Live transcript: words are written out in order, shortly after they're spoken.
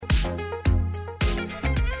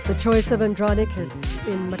Choice of Andronicus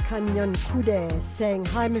in Makanyan Kude saying,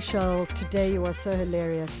 "Hi Michelle, today you are so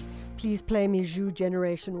hilarious. Please play me Jou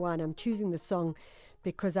Generation 1. I'm choosing the song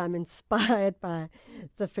because I'm inspired by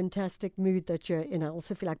the fantastic mood that you're in. I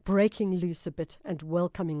also feel like breaking loose a bit and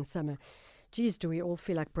welcoming summer." Geez, do we all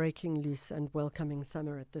feel like breaking loose and welcoming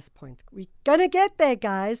summer at this point? We're gonna get there,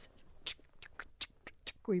 guys.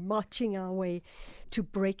 We're marching our way to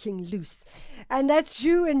breaking loose. And that's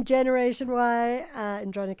Jou in Generation Y.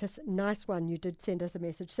 Andronicus, nice one. You did send us a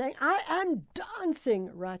message saying, "I am dancing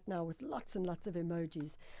right now," with lots and lots of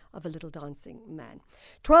emojis of a little dancing man.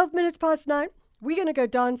 12 minutes past 9. We're going to go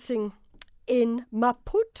dancing in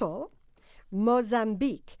Maputo,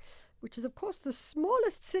 Mozambique, which is, of course, the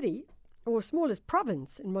smallest city or smallest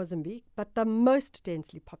province in Mozambique, but the most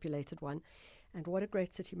densely populated one. And what a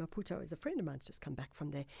great city Maputo is. A friend of mine's just come back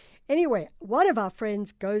from there. Anyway, one of our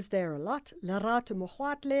friends goes there a lot. LERATO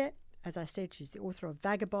MOGOATLHE. As I said, she's the author of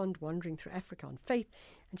Vagabond, Wandering Through Africa on Faith.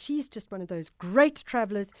 And she's just one of those great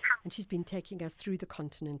travelers. And she's been taking us through the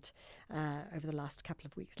continent over the last couple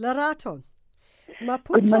of weeks. LERATO,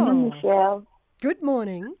 Maputo. Good morning, Michelle. Good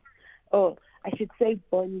morning. Oh, I should say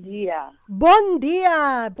bon dia. Bon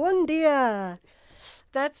dia. Bon dia.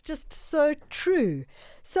 That's just so true.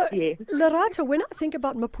 So, yes. LERATO, when I think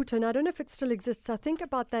about Maputo, and I don't know if it still exists, I think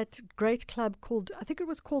about that great club called, I think it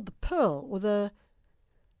was called the Pearl, or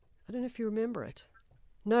I don't know if you remember it.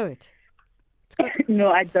 Know it?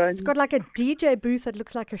 No, I don't. It's got like a DJ booth that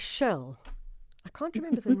looks like a shell. I can't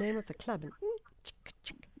remember the name of the club.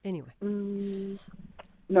 Anyway.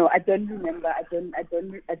 No, I don't remember. I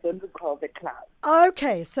don't recall the club.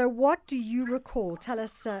 Okay, so what do you recall? Tell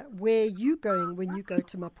us where you going when you go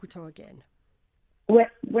to Maputo again.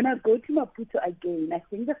 When I go to Maputo again, I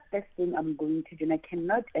think the first thing I'm going to do, and I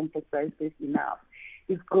cannot emphasize this enough,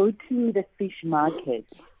 is go to the fish market.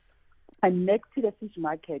 Yes. And next to the fish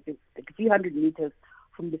market, like a few hundred meters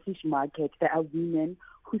from the fish market, there are women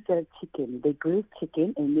who sell chicken. They grill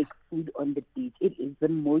chicken and make food on the beach. It is the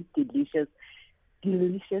most delicious,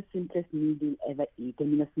 simplest meal you'll ever eat. I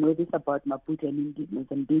mean, I know this about Maputo and in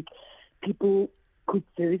Mozambique. People cook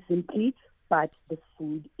very simply, but the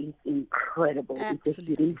food is incredible. Absolutely. It's a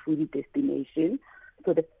hidden foodie destination.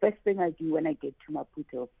 So the first thing I do when I get to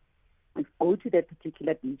Maputo is go to that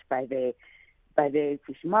particular beach by the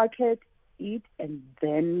fish market, eat, and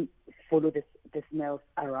then follow the smells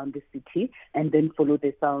around the city, and then follow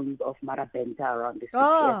the sounds of Marabenta around the city.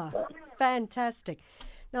 Oh, fantastic.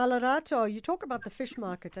 Now, LERATO, you talk about the fish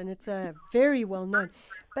market, and it's very well known.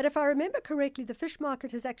 But if I remember correctly, the fish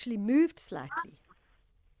market has actually moved slightly.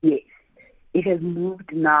 Yes. It has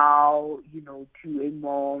moved now, to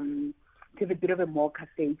a bit of a more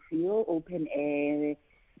cafe feel, open air,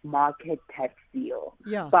 market type feel.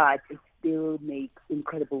 Yeah. But it still makes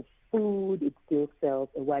incredible food. It still sells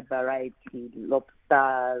a wide variety,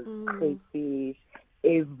 lobsters, crayfish,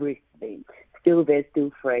 everything. Still there,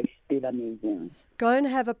 still fresh, still amazing. Go and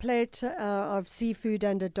have a plate of seafood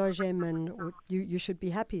and a dogem, and you should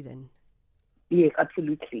be happy then. Yes,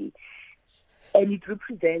 absolutely. And it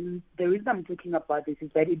represents, the reason I'm talking about this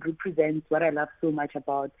is that it represents what I love so much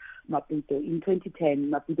about Maputo. In 2010,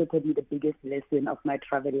 Maputo taught me the biggest lesson of my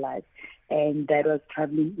travel life, and that was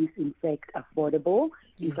traveling is in fact affordable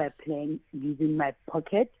if I plan using my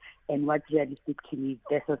pocket, and what's realistic to me.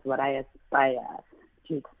 This is what I aspire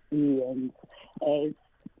to experience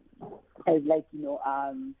as like, do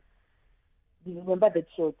you remember the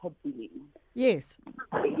show Top Billing? Yes.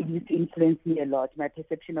 It used to influence me a lot. My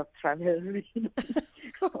perception of travel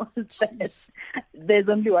was that there's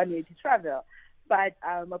only one way to travel. But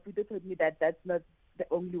Maputo told me that that's not the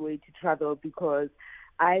only way to travel, because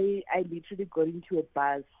I literally got into a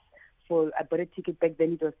bus. I bought a ticket back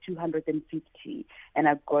then, it was 250, and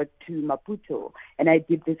I got to Maputo. And I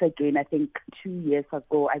did this again, I think 2 years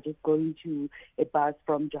ago. I just got into a bus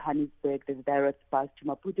from Johannesburg, the direct bus to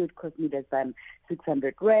Maputo. It cost me less than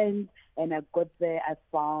 600 rand. And I got there, I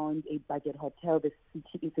found a budget hotel. The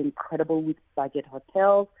city is incredible with budget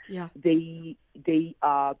hotels. Yeah. They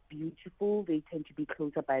are beautiful. They tend to be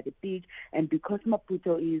closer by the beach. And because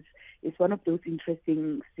Maputo is one of those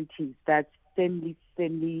interesting cities that's firmly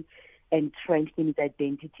entrenched in its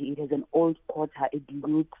identity. It has an old quarter. It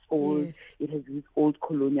looks old. Yes. It has these old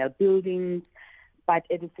colonial buildings. But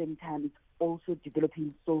at the same time, it's also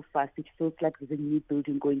developing so fast. It feels like there's a new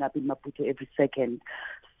building going up in Maputo every second.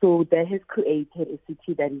 So that has created a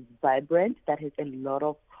city that is vibrant, that has a lot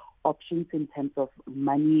of options in terms of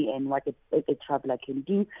money and what a traveler can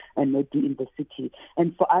do and not do in the city.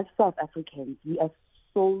 And for us South Africans, we are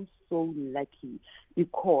so lucky,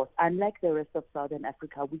 because unlike the rest of Southern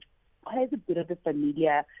Africa, which has a bit of a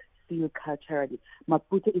familiar feel culturally.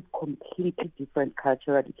 Maputo is completely different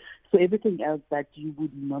culturally. So everything else that you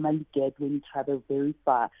would normally get when you travel very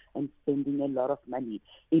far and spending a lot of money,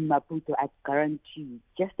 in Maputo, I guarantee you,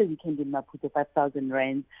 just a weekend in Maputo, 5,000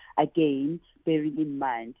 rand. Again, bearing in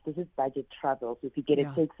mind, this is budget travel. So if you get a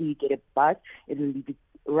taxi, you get a bus, it will leave you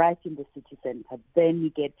right in the city center. Then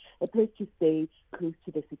you get a place to stay close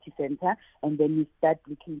to the city center, and then you start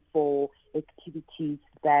looking for activities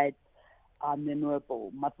that are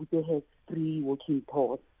memorable. Maputo has free walking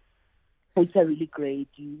tours, which are really great.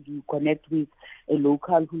 You connect with a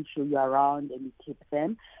local who show you around and you tip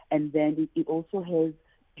them. And then it also has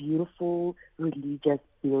beautiful religious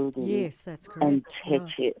buildings. Yes, that's correct. And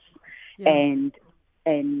churches. Yeah.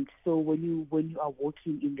 And so when you are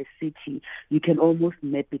walking in the city, you can almost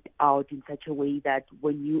map it out in such a way that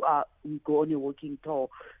when you go on a walking tour,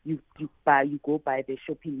 you go by the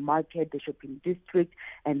shopping market, the shopping district,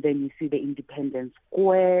 and then you see the Independence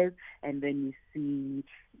Square, and then you see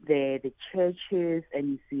the churches, and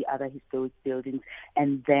you see other historic buildings,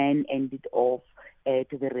 and then end it off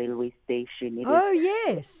to the railway station.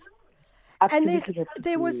 Yes. And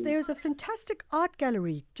there's a fantastic art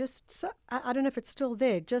gallery, I don't know if it's still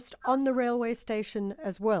there, just on the railway station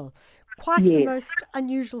as well. Quite the most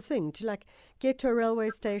unusual thing to get to a railway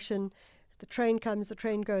station, the train comes, the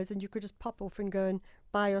train goes, and you could just pop off and go and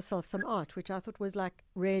buy yourself some art, which I thought was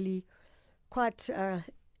really quite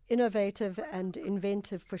innovative and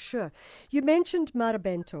inventive for sure. You mentioned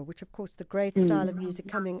marabento, which of course the great style of music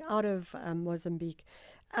coming out of Mozambique.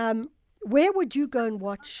 Where would you go and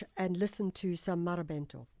watch and listen to some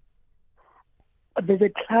marabento? There's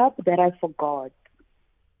a club that I forgot.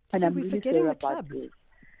 And I'm we're really forgetting sorry the about clubs. this.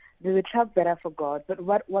 There's a club that I forgot. But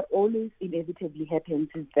what always inevitably happens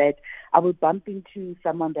is that I will bump into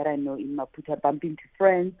someone that I know in Maputo, bump into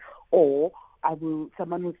friends, or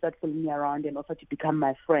someone will start following me around and offer to become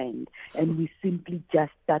my friend. And we simply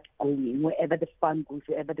just start going. Wherever the fun goes,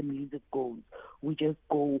 wherever the music goes, we just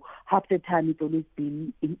go. Half the time it's always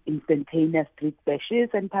been instantaneous street bashes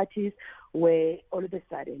and parties where all of a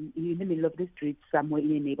sudden, you're in the middle of the street somewhere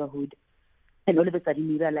in a neighborhood, and all of a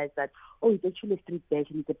sudden you realize that, it's actually a street bash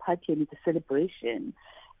and it's a party and it's a celebration.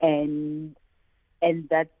 And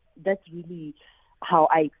that's really how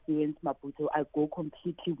I experience Maputo. I go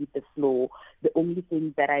completely with the flow. The only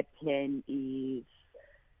thing that I plan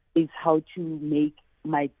is how to make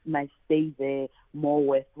my stay there more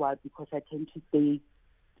worthwhile, because I tend to stay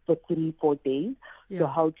for 3-4 days. So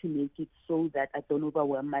how to make it so that I don't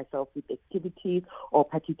overwhelm myself with activities or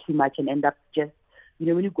party too much and end up just,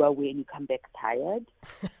 when you go away and you come back tired,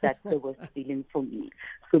 that's the worst feeling for me.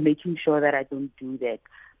 So making sure that I don't do that.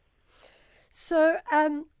 So,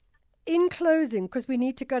 in closing, because we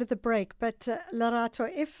need to go to the break, but LERATO,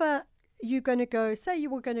 if you're going to go, say you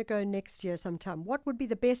were going to go next year sometime, what would be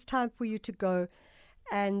the best time for you to go?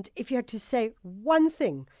 And if you had to say one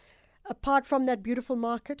thing, apart from that beautiful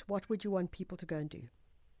market, what would you want people to go and do?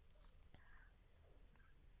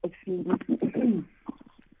 Excuse me.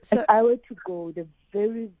 If I were to go, the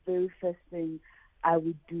very, very first thing I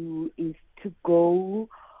would do is to go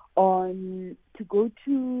to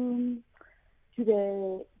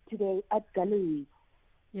the art gallery.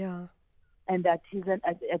 Yeah. And the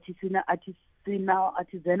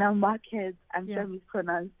artisanal markets. I'm sure I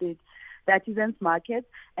mispronounced it. The artisans market,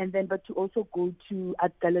 and then but to also go to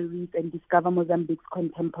art galleries and discover Mozambique's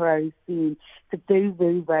contemporary scene. It's a very,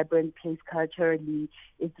 very vibrant place culturally.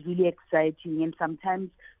 It's really exciting, and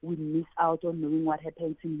sometimes we miss out on knowing what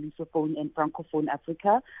happens in Lusophone and Francophone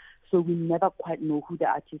Africa. So we never quite know who the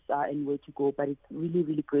artists are and where to go, but it's really,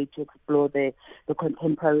 really great to explore the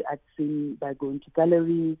contemporary art scene by going to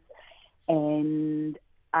galleries. And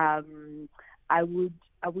I would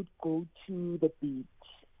go to the beach,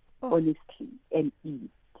 honestly, and eat.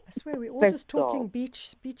 I swear, we're all just talking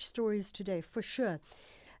beach stories today, for sure.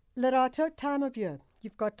 LERATO, time of year.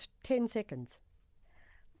 You've got 10 seconds.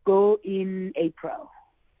 Go in April.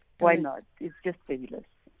 Why not? It's just fabulous.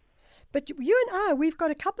 But you and we've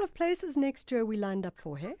got a couple of places next year we lined up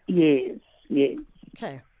for, hey? Yes.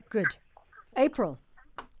 Okay, good. April,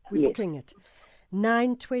 we're booking it.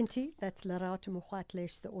 9:20, that's LERATO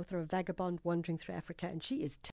MOGOATLHE, the author of Vagabond, Wandering Through Africa, and she is